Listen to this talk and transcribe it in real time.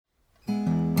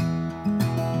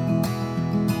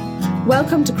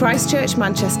Welcome to Christchurch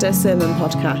Manchester Sermon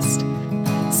Podcast.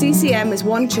 CCM is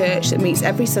one church that meets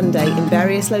every Sunday in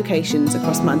various locations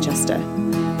across Manchester.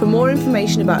 For more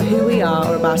information about who we are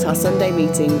or about our Sunday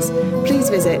meetings, please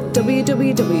visit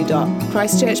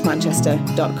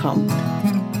www.christchurchmanchester.com.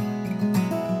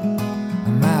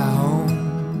 My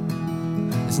home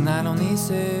is not on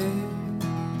this earth,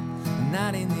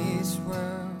 not in this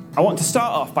world. I want to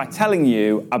start off by telling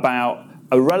you about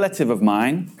a relative of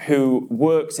mine who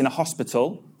works in a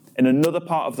hospital in another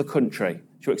part of the country.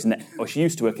 She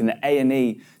used to work in the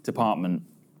A&E department.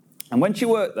 And when she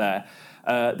worked there,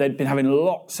 they'd been having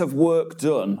lots of work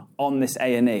done on this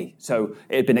A&E. So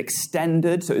it had been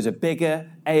extended, so it was a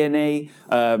bigger A&E,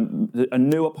 a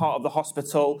newer part of the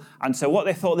hospital. And so what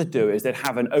they thought they'd do is they'd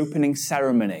have an opening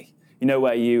ceremony, you know,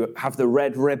 where you have the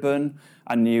red ribbon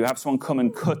and you have someone come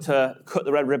and cut the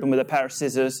red ribbon with a pair of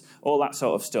scissors, all that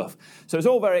sort of stuff. So it's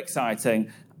all very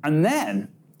exciting. And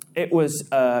then it was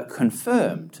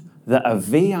confirmed that a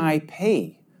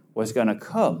VIP was going to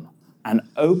come and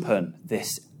open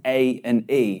this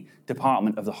A&E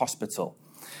department of the hospital.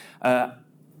 And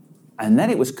then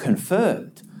it was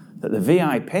confirmed that the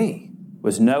VIP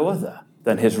was no other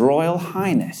than His Royal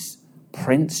Highness,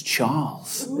 Prince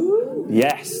Charles.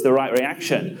 Yes, the right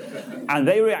reaction. And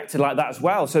they reacted like that as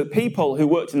well. So people who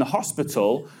worked in the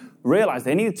hospital realised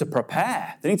they needed to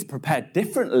prepare. They needed to prepare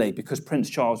differently because Prince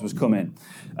Charles was coming.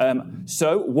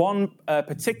 So one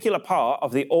particular part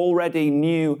of the already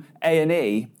new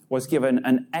A&E was given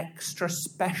an extra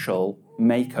special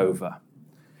makeover.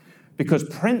 Because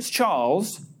Prince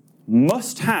Charles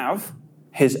must have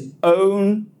his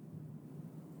own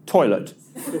toilet.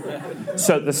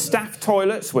 So the staff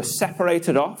toilets were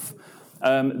separated off.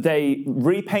 They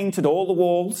repainted all the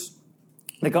walls.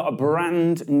 They got a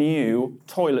brand new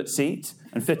toilet seat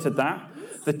and fitted that.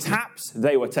 The taps,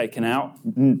 they were taken out.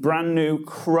 Brand new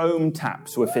chrome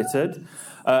taps were fitted.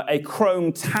 A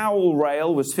chrome towel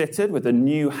rail was fitted with a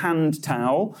new hand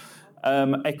towel.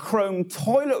 A chrome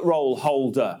toilet roll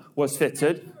holder was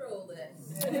fitted.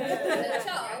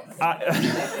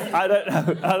 I don't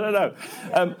know.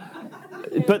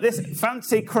 But this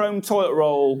fancy chrome toilet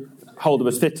roll holder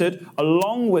was fitted,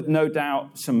 along with, no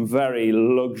doubt, some very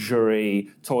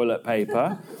luxury toilet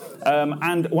paper.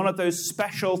 And one of those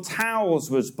special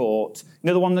towels was bought. You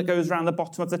know, the one that goes around the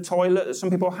bottom of the toilet that some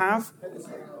people have?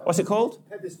 What's it called?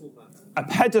 Pedestal mat. A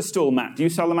pedestal mat. Do you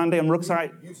sell them, Andy, on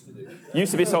Rugsite?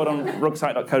 Used to be sold on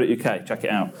rugsite.co.uk. Check it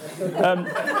out.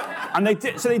 And they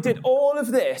did all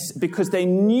of this because they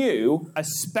knew a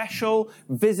special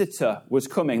visitor was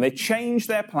coming. They changed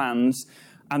their plans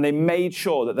and they made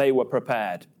sure that they were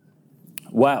prepared.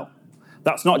 Well,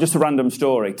 that's not just a random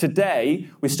story. Today,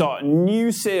 we start a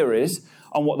new series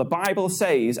on what the Bible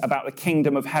says about the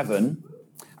kingdom of heaven.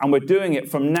 And we're doing it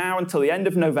from now until the end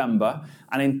of November.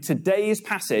 And in today's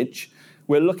passage,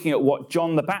 we're looking at what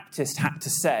John the Baptist had to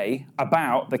say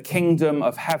about the kingdom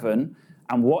of heaven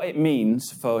and what it means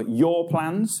for your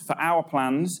plans, for our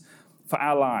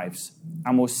lives.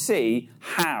 And we'll see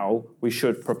how we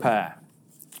should prepare.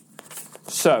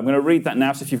 So I'm going to read that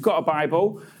now. So if you've got a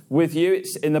Bible with you,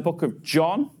 it's in the book of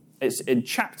John. It's in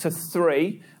chapter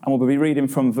 3, and we'll be reading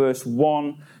from verse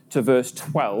 1 to verse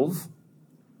 12.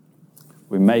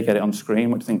 We may get it on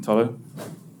screen. What do you think, Tolu?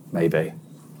 Maybe.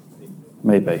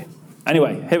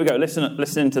 Anyway, here we go.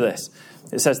 Listen to this.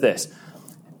 It says this.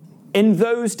 In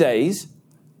those days,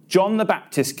 John the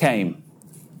Baptist came,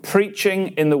 preaching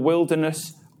in the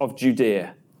wilderness of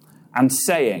Judea, and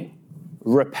saying,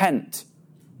 repent,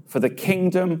 for the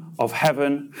kingdom of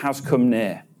heaven has come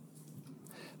near.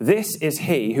 This is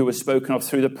he who was spoken of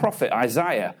through the prophet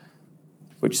Isaiah,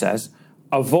 which says,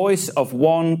 a voice of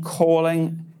one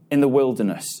calling in the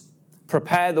wilderness,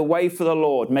 prepare the way for the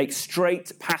Lord, make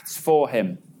straight paths for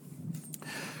him.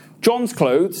 John's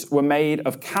clothes were made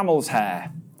of camel's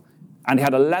hair, and he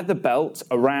had a leather belt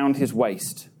around his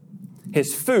waist.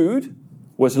 His food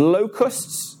was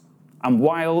locusts and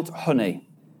wild honey.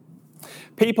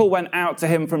 People went out to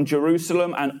him from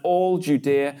Jerusalem and all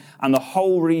Judea and the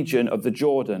whole region of the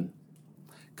Jordan.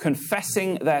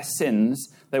 Confessing their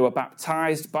sins, they were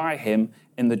baptized by him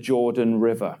in the Jordan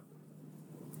River.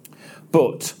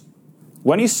 But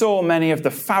when he saw many of the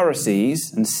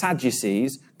Pharisees and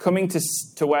Sadducees coming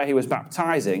to where he was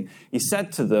baptizing, he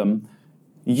said to them,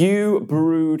 you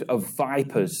brood of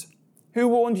vipers, who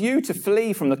warned you to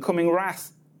flee from the coming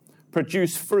wrath?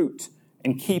 Produce fruit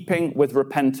in keeping with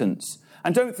repentance.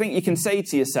 And don't think you can say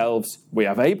to yourselves, we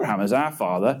have Abraham as our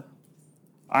father.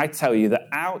 I tell you that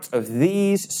out of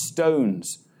these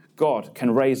stones, God can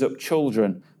raise up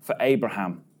children for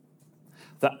Abraham.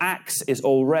 The axe is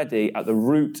already at the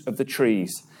root of the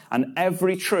trees, and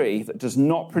every tree that does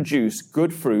not produce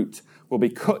good fruit will be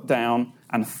cut down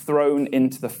and thrown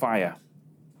into the fire.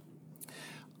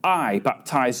 I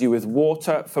baptize you with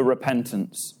water for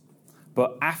repentance,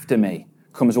 but after me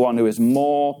comes one who is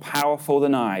more powerful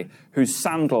than I, whose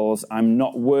sandals I'm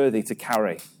not worthy to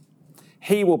carry.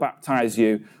 He will baptize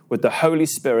you with the Holy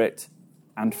Spirit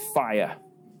and fire.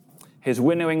 His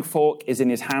winnowing fork is in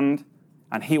his hand,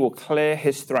 and he will clear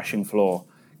his threshing floor,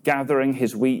 gathering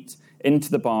his wheat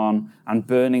into the barn and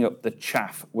burning up the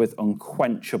chaff with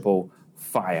unquenchable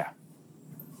fire.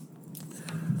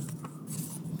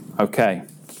 Okay.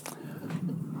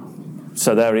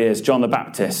 So there he is, John the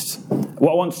Baptist.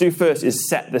 What I want to do first is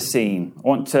set the scene. I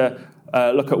want to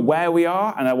look at where we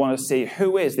are, and I want to see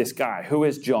who is this guy, who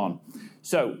is John.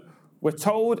 So we're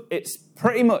told it's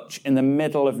pretty much in the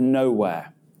middle of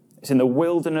nowhere. It's in the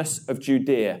wilderness of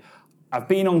Judea. I've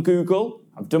been on Google,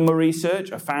 I've done my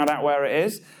research, I've found out where it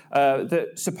is.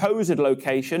 The supposed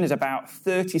location is about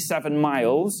 37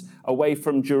 miles away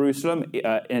from Jerusalem in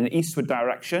an eastward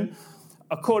direction.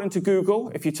 According to Google,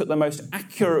 if you took the most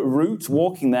accurate route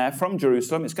walking there from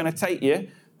Jerusalem, it's going to take you,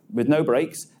 with no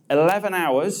breaks, 11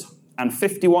 hours and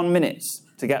 51 minutes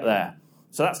to get there.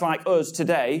 So that's like us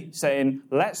today saying,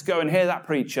 let's go and hear that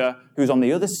preacher who's on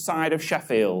the other side of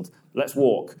Sheffield. Let's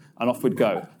walk. And off we'd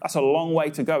go. That's a long way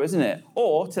to go, isn't it?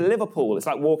 Or to Liverpool. It's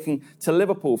like walking to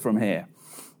Liverpool from here.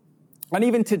 And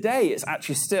even today, it's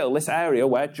actually still this area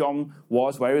where John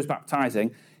was, where he was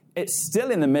baptizing. It's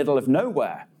still in the middle of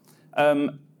nowhere.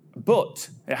 But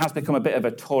it has become a bit of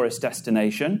a tourist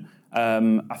destination.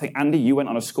 I think, Andy, you went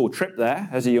on a school trip there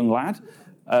as a young lad,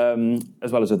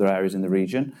 as well as other areas in the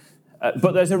region.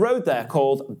 But there's a road there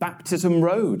called Baptism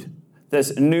Road.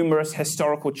 There's numerous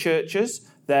historical churches.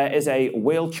 There is a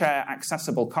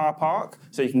wheelchair-accessible car park,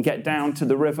 so you can get down to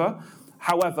the river.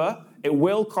 However, it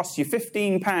will cost you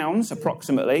 £15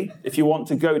 approximately if you want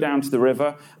to go down to the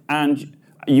river, and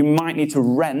you might need to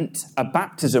rent a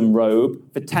baptism robe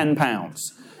for £10.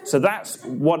 So that's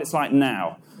what it's like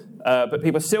now. But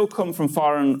people still come from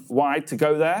far and wide to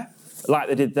go there, like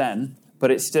they did then, but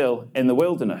it's still in the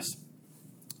wilderness.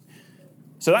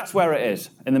 So that's where it is,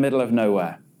 in the middle of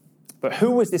nowhere. But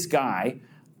who was this guy,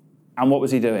 and what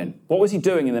was he doing? What was he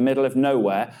doing in the middle of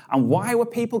nowhere, and why were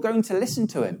people going to listen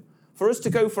to him? For us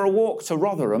to go for a walk to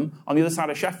Rotherham, on the other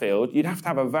side of Sheffield, you'd have to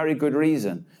have a very good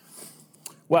reason.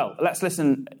 Well, let's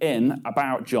listen in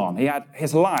about John.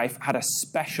 His life had a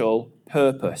special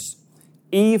purpose.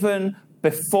 Even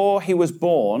before he was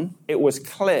born, it was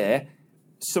clear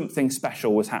something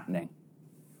special was happening.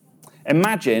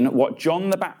 Imagine what John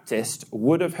the Baptist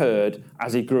would have heard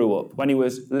as he grew up, when he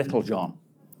was little John.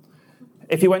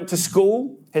 If he went to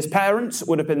school, his parents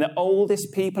would have been the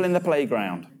oldest people in the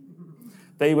playground.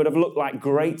 They would have looked like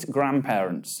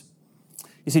great-grandparents.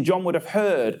 You see, John would have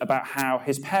heard about how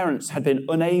his parents had been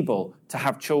unable to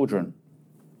have children.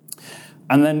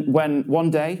 And then one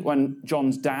day, when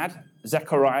John's dad,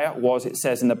 Zechariah, was, it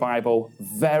says in the Bible,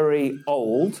 very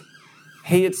old,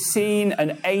 he had seen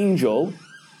an angel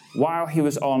while he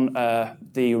was on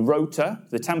the rota,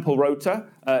 the temple rota,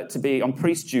 to be on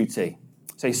priest duty.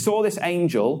 So he saw this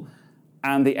angel,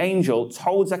 and the angel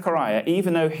told Zechariah,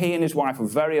 even though he and his wife were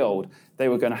very old, they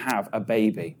were going to have a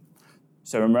baby.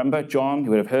 So remember, John, he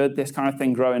would have heard this kind of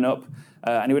thing growing up,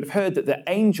 and he would have heard that the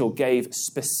angel gave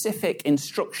specific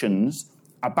instructions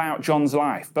about John's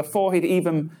life before he'd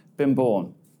even been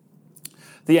born.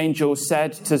 The angel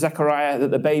said to Zechariah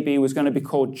that the baby was going to be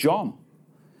called John.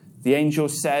 The angel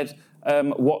said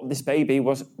what this baby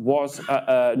was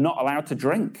not allowed to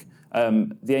drink.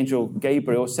 The angel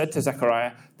Gabriel said to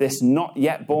Zechariah, this not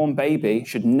yet born baby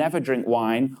should never drink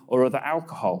wine or other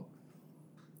alcohol.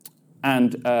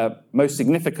 And most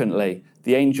significantly,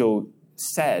 the angel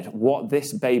said what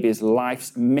this baby's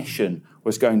life's mission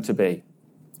was going to be.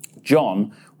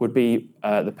 John would be,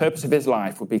 the purpose of his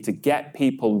life would be to get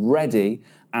people ready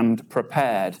and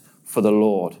prepared for the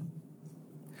Lord.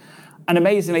 And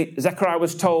amazingly, Zechariah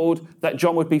was told that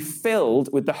John would be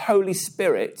filled with the Holy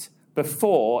Spirit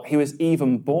before he was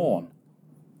even born.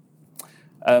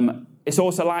 It's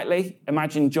also likely,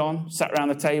 imagine John sat around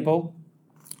the table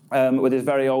with his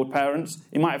very old parents.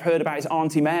 He might have heard about his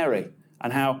Auntie Mary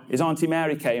and how his Auntie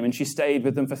Mary came and she stayed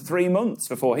with them for 3 months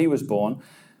before he was born.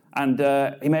 And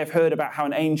he may have heard about how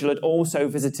an angel had also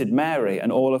visited Mary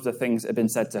and all of the things that had been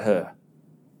said to her.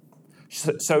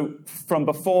 So from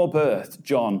before birth,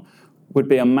 John would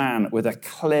be a man with a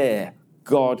clear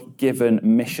God-given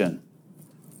mission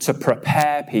to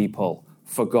prepare people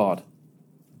for God.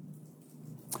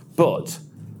 But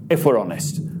if we're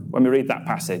honest, when we read that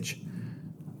passage,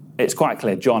 it's quite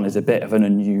clear John is a bit of an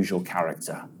unusual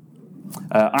character.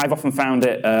 I've often found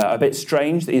it a bit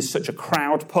strange that he's such a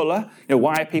crowd puller.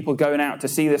 Why are people going out to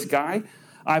see this guy?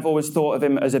 I've always thought of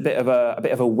him as a bit of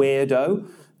a weirdo.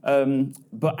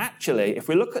 But actually, if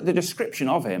we look at the description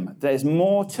of him, there's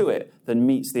more to it than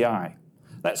meets the eye.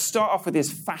 Let's start off with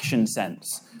his fashion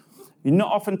sense. You're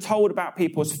not often told about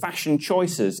people's fashion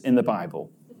choices in the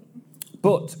Bible.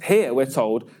 But here we're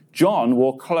told John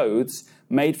wore clothes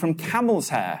made from camel's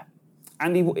hair.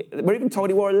 And we're even told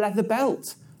he wore a leather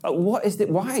belt. What is it?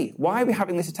 Why? Why are we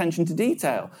having this attention to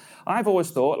detail? I've always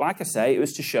thought, like I say, it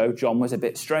was to show John was a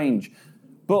bit strange.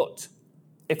 But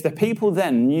if the people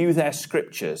then knew their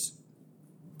scriptures,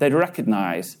 they'd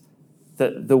recognize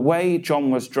that the way John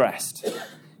was dressed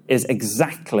is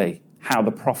exactly how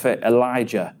the prophet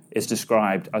Elijah is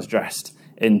described as dressed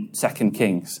in 2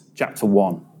 Kings chapter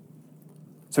 1.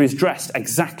 So he's dressed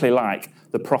exactly like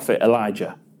the prophet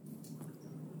Elijah.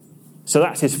 So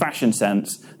that's his fashion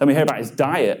sense. Then we hear about his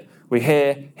diet. We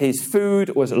hear his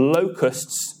food was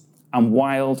locusts and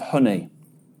wild honey.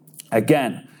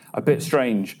 Again, a bit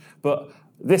strange. But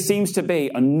this seems to be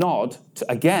a nod,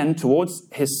 again, towards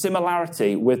his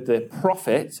similarity with the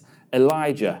prophet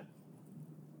Elijah.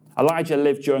 Elijah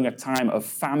lived during a time of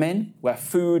famine where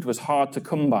food was hard to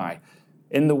come by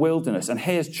in the wilderness. And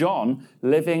here's John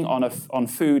living on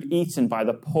food eaten by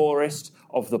the poorest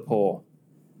of the poor.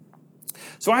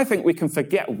 So I think we can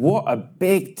forget what a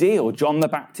big deal John the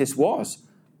Baptist was.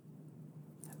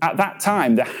 At that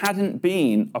time, there hadn't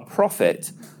been a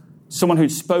prophet, someone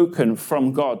who'd spoken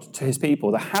from God to his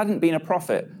people. There hadn't been a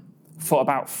prophet for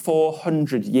about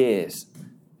 400 years.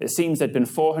 It seems there'd been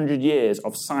 400 years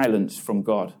of silence from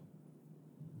God.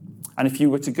 And if you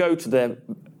were to go to the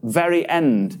very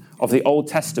end of the Old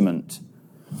Testament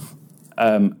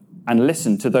and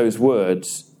listen to those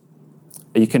words,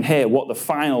 you can hear what the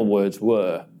final words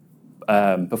were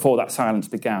before that silence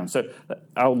began. So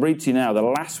I'll read to you now the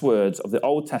last words of the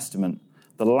Old Testament,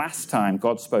 the last time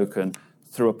God spoken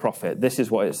through a prophet. This is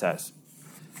what it says.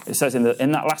 It says in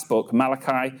that last book,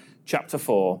 Malachi chapter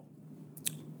 4,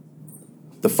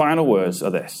 the final words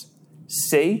are this: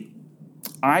 "See,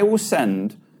 I will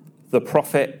send the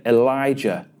prophet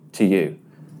Elijah to you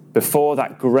before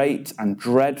that great and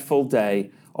dreadful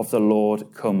day of the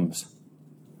Lord comes.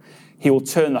 He will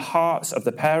turn the hearts of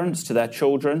the parents to their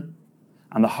children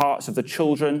and the hearts of the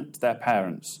children to their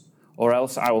parents, or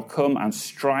else I will come and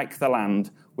strike the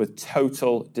land with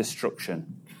total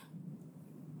destruction."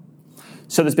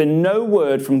 So there's been no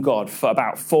word from God for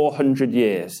about 400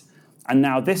 years. And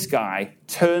now this guy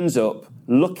turns up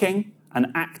looking and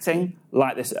acting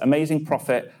like this amazing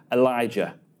prophet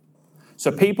Elijah.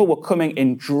 So people were coming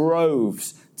in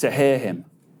droves to hear him.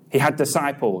 He had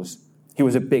disciples. He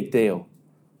was a big deal.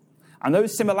 And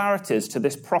those similarities to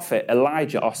this prophet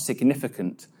Elijah are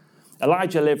significant.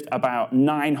 Elijah lived about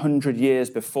 900 years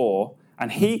before,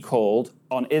 and he called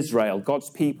on Israel, God's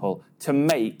people, to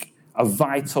make a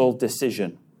vital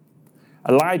decision.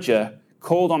 Elijah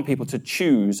called on people to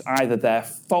choose either their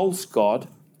false god,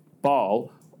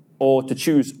 Baal, or to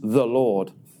choose the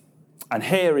Lord. And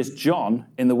here is John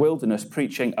in the wilderness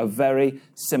preaching a very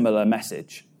similar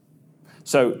message.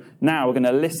 So now we're going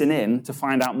to listen in to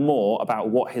find out more about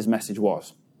what his message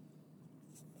was.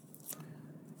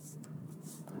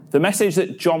 The message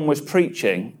that John was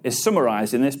preaching is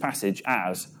summarized in this passage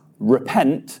as,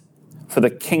 "Repent, for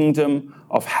the kingdom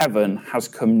of heaven has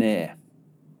come near."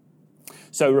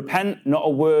 So repent, not a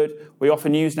word we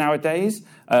often use nowadays.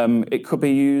 It could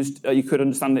be used, you could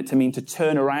understand it to mean to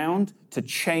turn around, to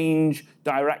change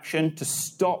direction, to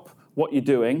stop what you're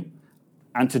doing,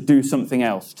 and to do something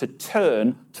else, to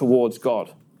turn towards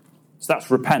God. So that's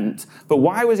repent. But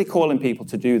why was he calling people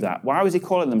to do that? Why was he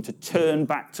calling them to turn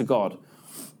back to God?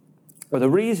 Well, the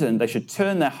reason they should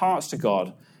turn their hearts to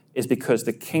God is because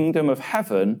the kingdom of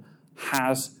heaven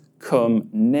has come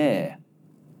near.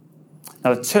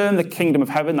 Now, the term the kingdom of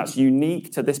heaven, that's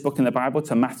unique to this book in the Bible,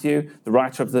 to Matthew, the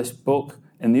writer of this book.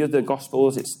 In the other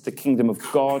Gospels, it's the kingdom of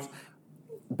God.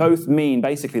 Both mean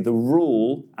basically the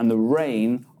rule and the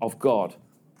reign of God.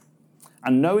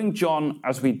 And knowing John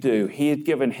as we do, he had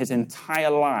given his entire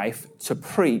life to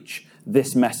preach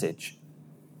this message.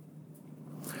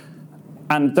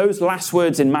 And those last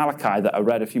words in Malachi that I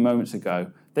read a few moments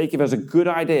ago, they give us a good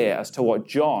idea as to what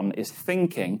John is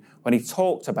thinking when he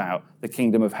talked about the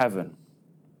kingdom of heaven.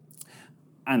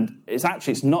 And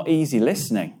it's not easy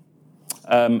listening.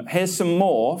 Here's some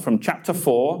more from chapter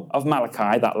 4 of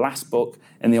Malachi, that last book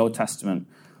in the Old Testament.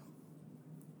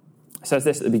 It says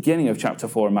this at the beginning of chapter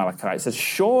 4 of Malachi. It says,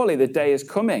 "Surely the day is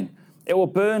coming. It will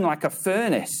burn like a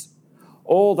furnace.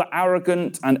 All the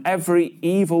arrogant and every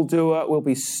evildoer will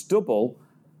be stubble,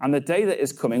 and the day that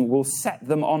is coming will set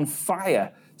them on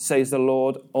fire, says the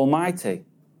Lord Almighty.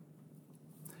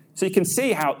 So you can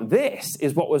see how this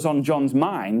is what was on John's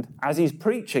mind as he's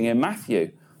preaching in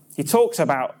Matthew. He talks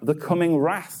about the coming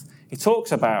wrath. He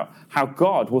talks about how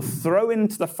God will throw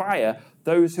into the fire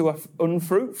those who are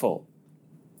unfruitful,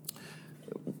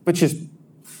 which is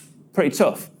pretty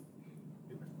tough.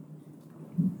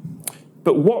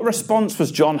 But what response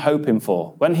was John hoping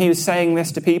for? When he was saying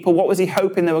this to people, what was he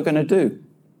hoping they were going to do?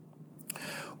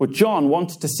 Well, John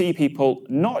wanted to see people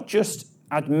not just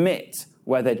admit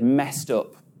where they'd messed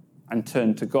up and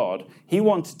turned to God. He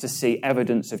wanted to see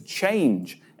evidence of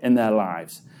change in their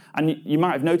lives. And you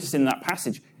might have noticed in that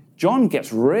passage, John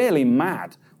gets really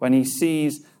mad when he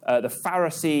sees the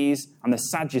Pharisees and the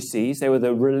Sadducees. They were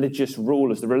the religious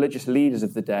rulers, the religious leaders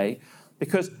of the day,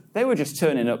 because they were just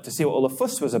turning up to see what all the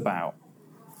fuss was about.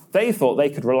 They thought they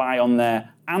could rely on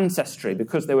their ancestry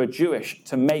because they were Jewish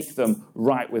to make them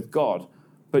right with God.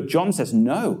 But John says,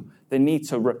 no, they need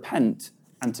to repent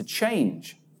and to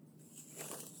change.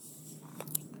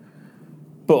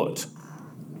 But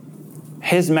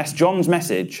John's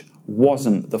message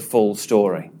wasn't the full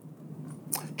story.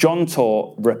 John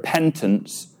taught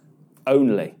repentance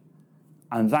only,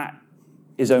 and that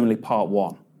is only part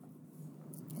one.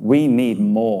 We need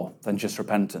more than just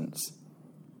repentance.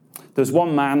 There's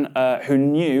one man who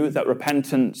knew that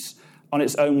repentance on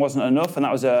its own wasn't enough, and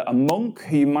that was a monk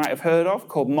who you might have heard of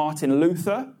called Martin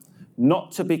Luther,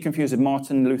 not to be confused with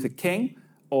Martin Luther King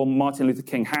or Martin Luther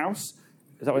King House.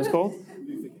 Is that what it's called?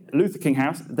 Luther King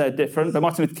House. They're different, but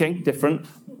Martin Luther King, different.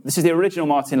 This is the original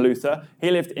Martin Luther.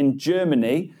 He lived in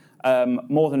Germany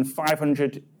more than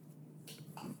 500...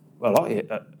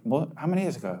 how many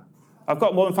years ago? I've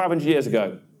got more than 500 years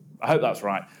ago. I hope that's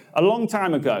right. A long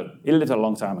time ago. He lived a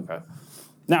long time ago.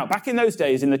 Now, back in those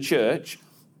days in the church,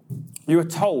 you were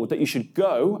told that you should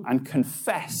go and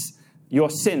confess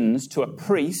your sins to a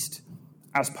priest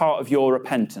as part of your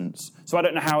repentance. So I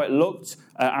don't know how it looked.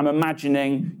 I'm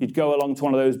imagining you'd go along to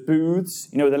one of those booths,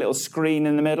 with a little screen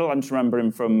in the middle. I'm just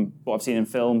remembering from what I've seen in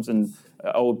films and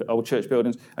old church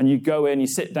buildings. And you go in, you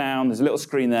sit down, there's a little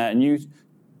screen there, and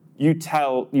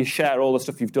you share all the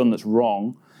stuff you've done that's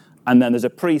wrong. And then there's a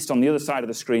priest on the other side of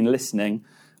the screen listening.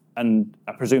 And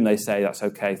I presume they say, that's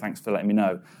okay, thanks for letting me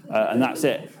know. And that's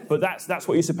it. But that's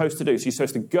what you're supposed to do. So you're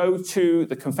supposed to go to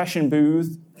the confession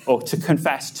booth or to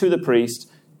confess to the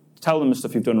priest, tell them the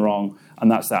stuff you've done wrong, and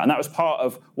that's that. And that was part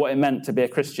of what it meant to be a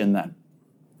Christian then.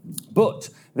 But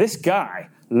this guy,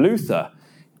 Luther,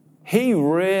 he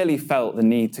really felt the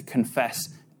need to confess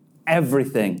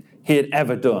everything he had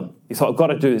ever done. He thought, I've got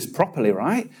to do this properly,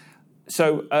 right?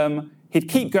 So he'd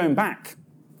keep going back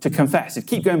to confess. He'd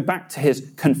keep going back to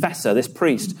his confessor, this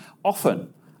priest,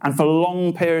 often and for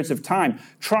long periods of time,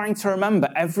 trying to remember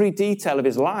every detail of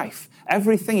his life,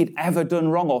 everything he'd ever done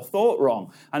wrong or thought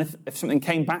wrong. And if something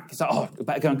came back, he's like, I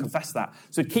better go and confess that.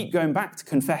 So he'd keep going back to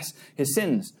confess his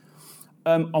sins.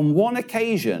 On one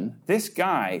occasion, this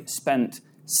guy spent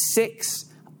 6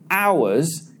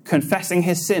 hours confessing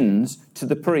his sins to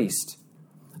the priest.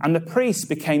 And the priest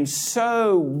became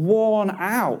so worn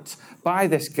out by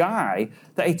this guy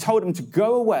that he told him to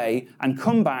go away and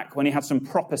come back when he had some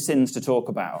proper sins to talk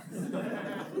about.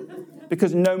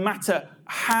 Because no matter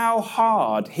how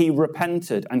hard he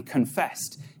repented and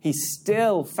confessed, he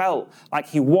still felt like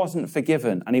he wasn't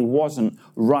forgiven and he wasn't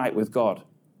right with God.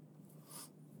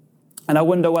 And I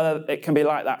wonder whether it can be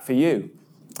like that for you.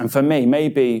 And for me,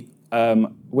 maybe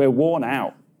we're worn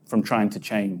out from trying to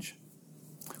change.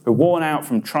 We're worn out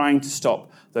from trying to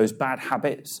stop those bad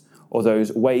habits or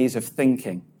those ways of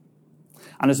thinking.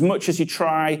 And as much as you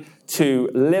try to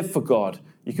live for God,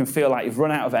 you can feel like you've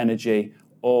run out of energy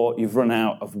or you've run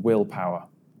out of willpower.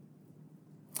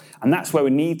 And that's where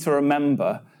we need to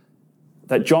remember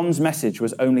that John's message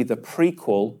was only the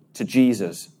prequel to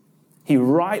Jesus. He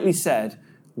rightly said,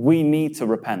 we need to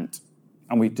repent.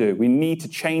 And we do. We need to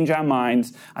change our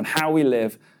minds and how we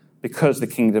live because the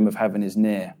kingdom of heaven is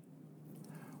near.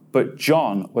 But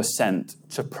John was sent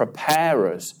to prepare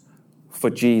us for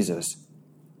Jesus.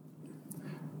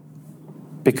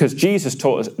 Because Jesus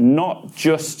taught us not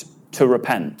just to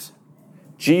repent.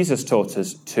 Jesus taught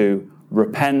us to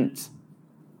repent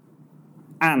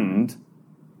and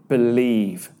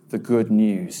believe the good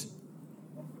news.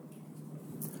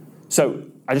 So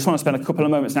I just want to spend a couple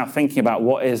of moments now thinking about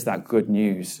what is that good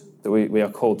news that we are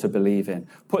called to believe in.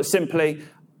 Put simply,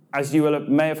 as you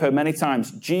may have heard many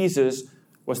times, Jesus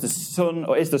was the Son,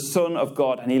 or is the Son of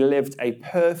God, and he lived a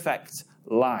perfect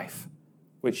life,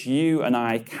 which you and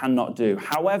I cannot do,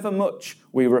 however much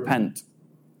we repent.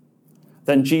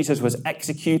 Then Jesus was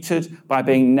executed by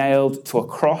being nailed to a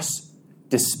cross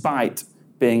despite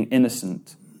being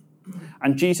innocent.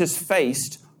 And Jesus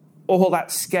faced all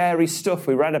that scary stuff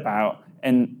we read about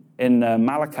in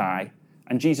Malachi,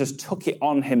 and Jesus took it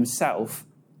on himself.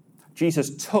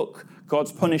 Jesus took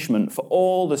God's punishment for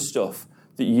all the stuff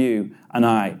that you and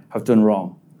I have done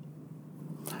wrong.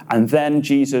 And then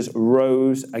Jesus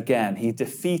rose again. He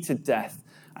defeated death,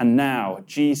 and now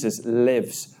Jesus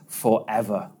lives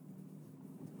forever.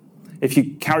 If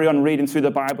you carry on reading through the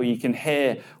Bible, you can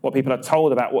hear what people are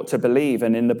told about what to believe.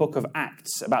 And in the book of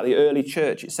Acts, about the early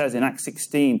church, it says in Acts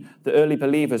 16, the early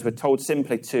believers were told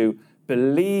simply to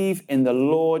believe in the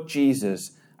Lord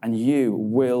Jesus and you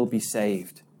will be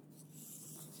saved.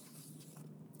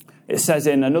 It says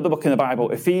in another book in the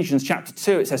Bible, Ephesians chapter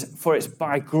 2, it says, for it's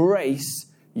by grace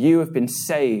you have been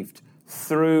saved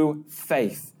through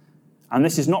faith. And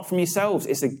this is not from yourselves,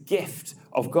 it's a gift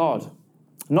of God.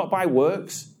 Not by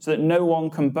works, so that no one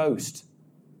can boast.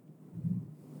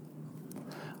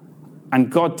 And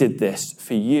God did this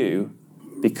for you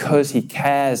because he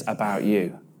cares about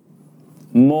you.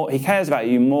 He cares about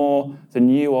you more than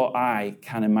you or I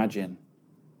can imagine.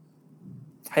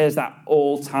 Here's that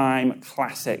all-time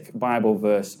classic Bible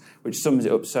verse, which sums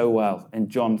it up so well in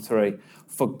John 3.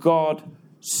 For God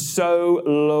so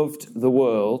loved the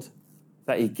world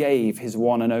that he gave his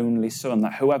one and only Son,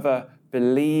 that whoever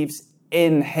believes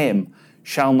in him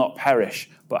shall not perish,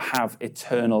 but have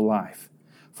eternal life.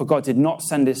 For God did not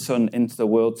send his Son into the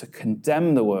world to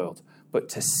condemn the world, but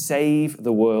to save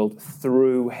the world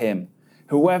through him.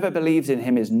 Whoever believes in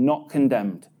him is not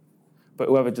condemned, but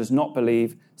whoever does not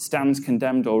believe stands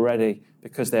condemned already,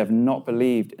 because they have not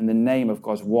believed in the name of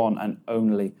God's one and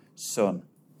only Son.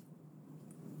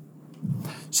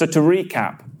 So to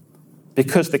recap,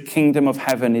 because the kingdom of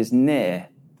heaven is near,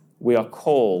 we are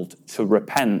called to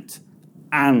repent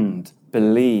and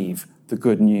believe the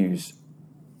good news.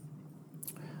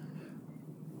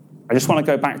 I just want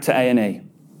to go back to A&E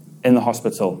in the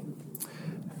hospital.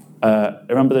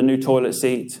 Remember the new toilet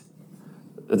seat,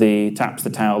 the taps, the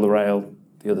towel, the rail,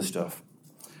 the other stuff?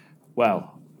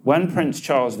 Well, when Prince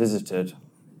Charles visited,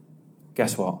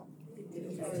 guess what?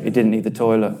 He didn't need the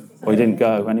toilet, or he didn't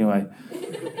go anyway.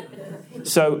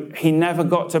 So he never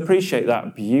got to appreciate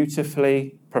that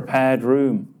beautifully prepared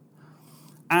room.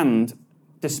 And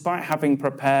despite having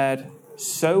prepared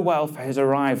so well for his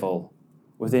arrival,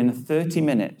 within 30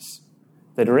 minutes,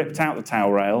 they'd ripped out the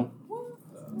towel rail,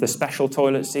 the special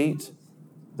toilet seat,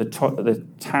 the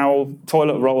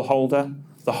toilet roll holder.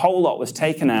 The whole lot was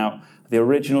taken out. The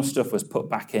original stuff was put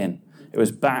back in. It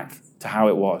was back to how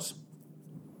it was,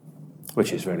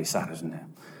 which is really sad, isn't it?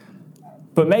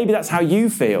 But maybe that's how you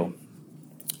feel.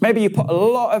 Maybe you put a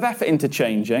lot of effort into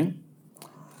changing,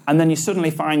 and then you suddenly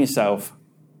find yourself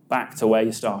back to where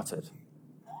you started.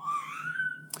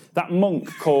 That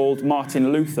monk called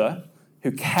Martin Luther,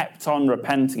 who kept on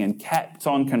repenting and kept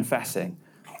on confessing,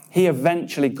 he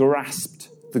eventually grasped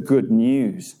the good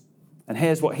news. And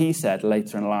here's what he said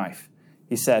later in life.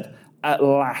 He said, at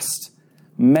last,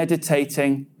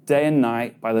 meditating day and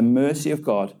night by the mercy of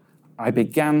God, I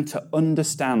began to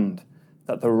understand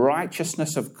that the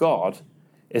righteousness of God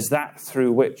is that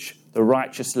through which the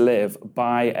righteous live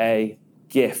by a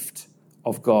gift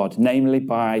of God, namely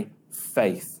by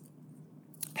faith.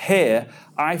 Here,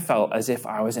 I felt as if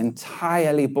I was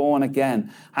entirely born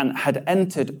again and had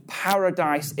entered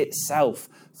paradise itself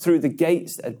through the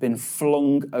gates that had been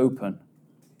flung open.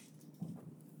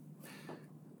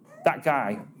 That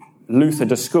guy, Luther,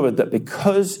 discovered that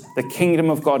because the kingdom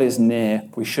of God is near,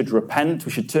 we should repent,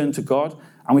 we should turn to God,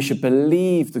 and we should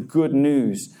believe the good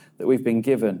news that we've been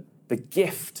given, the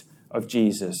gift of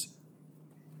Jesus,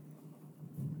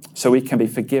 so we can be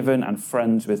forgiven and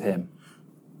friends with him.